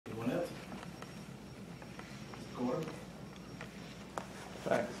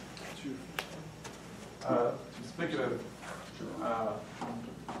Thanks. Speaking of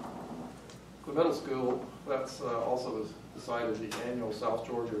the middle school, that's also has decided the annual South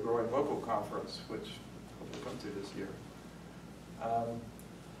Georgia Growing Local Conference, which we'll come to this year.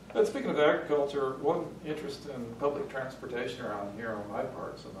 But speaking of agriculture, one interest in public transportation around here on my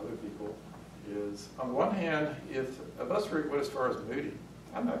part, some other people, is on the one hand, if a bus route went as far as Moody,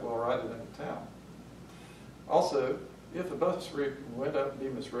 I might well ride it into town. Also, if a bus route went up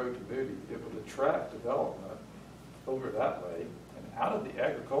Bemis Road to Moody, it would attract development over that way and out of the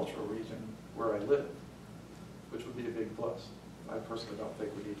agricultural region where I live, which would be a big plus. I personally don't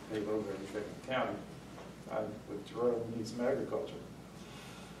think we need to pave over everything in the county. With Jerome, we need some agriculture.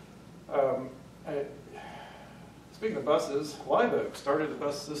 Speaking of buses, Live Oak started a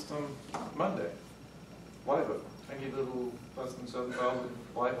bus system Monday. Live Oak, tiny little less than 7,000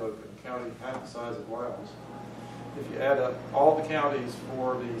 Live Oak in a county half the size of Lowndes. If you add up all the counties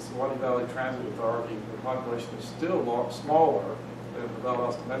for the Suwannee Valley Transit Authority, the population is still a lot smaller than the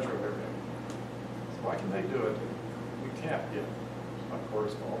Valdosta metro area. So why can they do it? We can't yet. It's not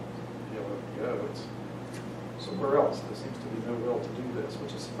correspond to the LFPO. It's somewhere else. There seems to be no will to do this,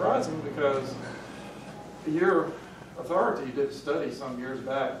 which is surprising because your authority did a study some years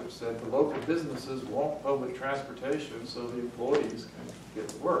back which said the local businesses want public transportation so the employees can get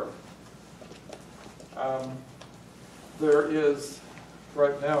to work. There is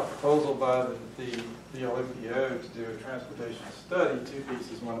right now a proposal by the VLCIA to do a transportation study, two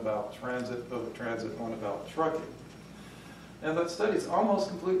pieces, one about transit, public transit, one about trucking. And that study is almost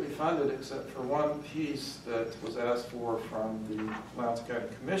completely funded except for one piece that was asked for from the Lowndes County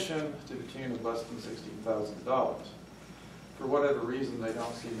Commission to the tune of less than $16,000. For whatever reason, they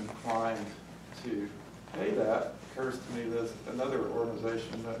don't seem inclined to pay that. It occurs to me there's another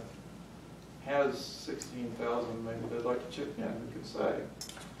organization that has $16,000, maybe they'd like to chip in, who could say.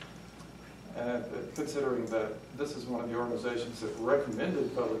 And considering that this is one of the organizations that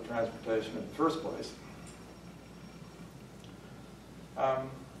recommended public transportation in the first place.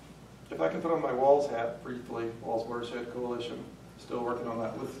 If I can put on my WALS hat briefly, WALS Watershed Coalition, still working on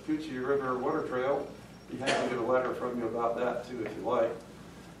that with the Coochie River Water Trail. Be happy to get a letter from you about that too if you like.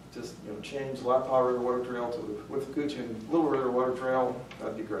 Just change Lappaw River Water Trail to with the Coochie and Little River Water Trail,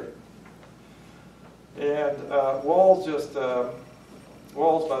 that'd be great. And WALS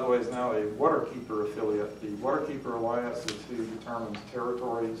WALS, by the way, is now a Waterkeeper affiliate. The Waterkeeper Alliance is who determines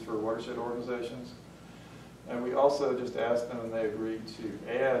territories for watershed organizations. And we also just asked them and they agreed to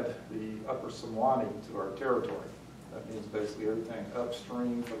add the Upper Suwannee to our territory. That means basically everything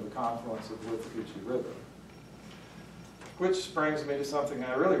upstream from the confluence of the Coochie River. Which brings me to something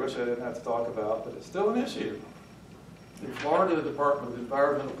I really wish I didn't have to talk about, but it's still an issue. The Florida Department of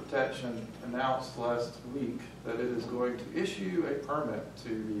Environmental Protection announced last week that it is going to issue a permit to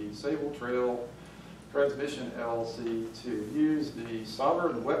the Sabal Trail Transmission LLC to use the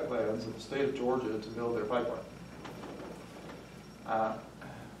sovereign wetlands of the state of Georgia to build their pipeline.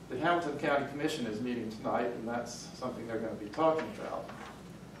 The Hamilton County Commission is meeting tonight, and that's something they're going to be talking about.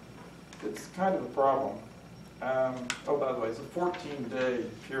 It's kind of a problem. Oh, by the way, it's a 14-day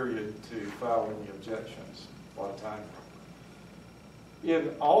period to file any objections. A lot of time.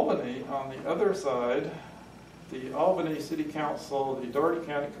 In Albany, on the other side, the Albany City Council, the Dougherty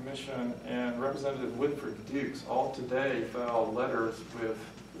County Commission, and Representative Winfred Dukes all today filed letters with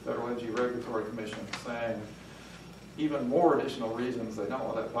the Federal Energy Regulatory Commission saying even more additional reasons they don't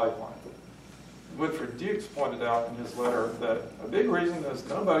want that pipeline. Winfred Dukes pointed out in his letter that a big reason is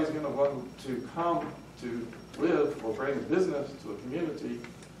nobody's going to want to come to live or bring a business to a community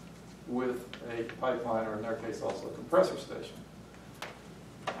with a pipeline, or in their case also a compressor station.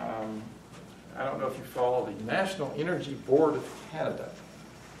 I don't know if you follow the National Energy Board of Canada.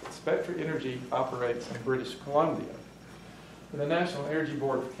 Spectra Energy operates in British Columbia. And the National Energy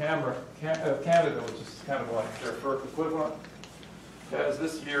Board of Canada, which is kind of like their FERC equivalent, has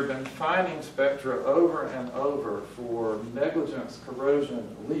this year been fining Spectra over and over for negligence,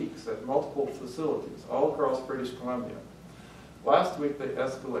 corrosion, leaks at multiple facilities all across British Columbia. Last week they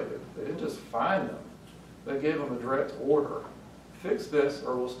escalated. They didn't just fine them, they gave them a direct order. Fix this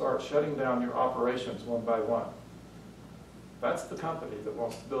or we'll start shutting down your operations one by one. That's the company that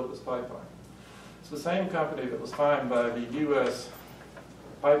wants to build this pipeline. It's the same company that was fined by the U.S.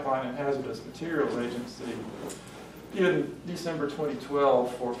 Pipeline and Hazardous Materials Agency in December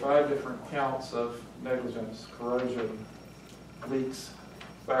 2012 for 5 different counts of negligence, corrosion, leaks,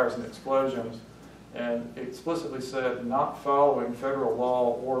 fires and explosions, and explicitly said not following federal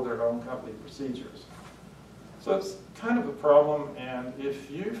law or their own company procedures. So it's kind of a problem, and if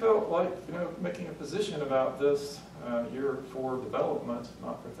you felt like, you know, making a position about this, you're for development,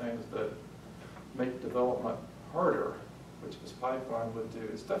 not for things that make development harder, which this pipeline would do.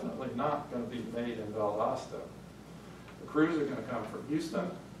 It's definitely not going to be made in Valdosta. The crews are going to come from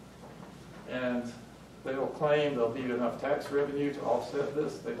Houston, and they'll claim there'll be enough tax revenue to offset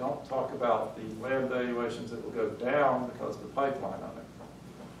this. They don't talk about the land valuations that will go down because of the pipeline on it.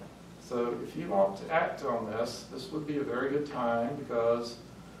 So if you want to act on this, this would be a very good time, because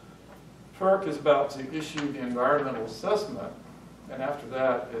FERC is about to issue the environmental assessment, and after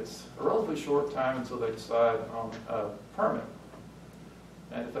that it's a relatively short time until they decide on a permit.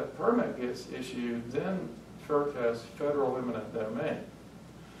 And if that permit gets issued, then FERC has federal eminent domain,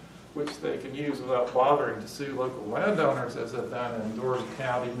 which they can use without bothering to sue local landowners, as they've done in Dorsey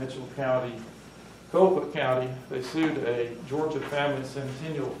County, Mitchell County, Copeland County. They sued a Georgia family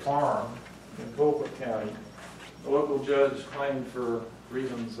centennial farm in Copeland County. The local judge claimed, for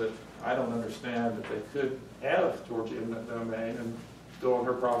reasons that I don't understand, that they could have Georgia eminent domain and still on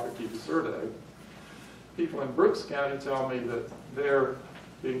her property keep a survey. People in Brooks County tell me that they're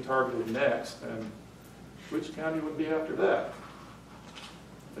being targeted next, and which county would be after that?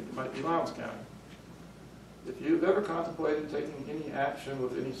 I think it might be Lowndes County. If you've ever contemplated taking any action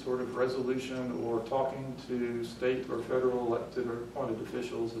with any sort of resolution or talking to state or federal elected or appointed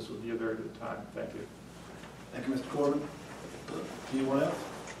officials, this would be a very good time. Thank you. Thank you, Mr. Quarterman. Anyone else?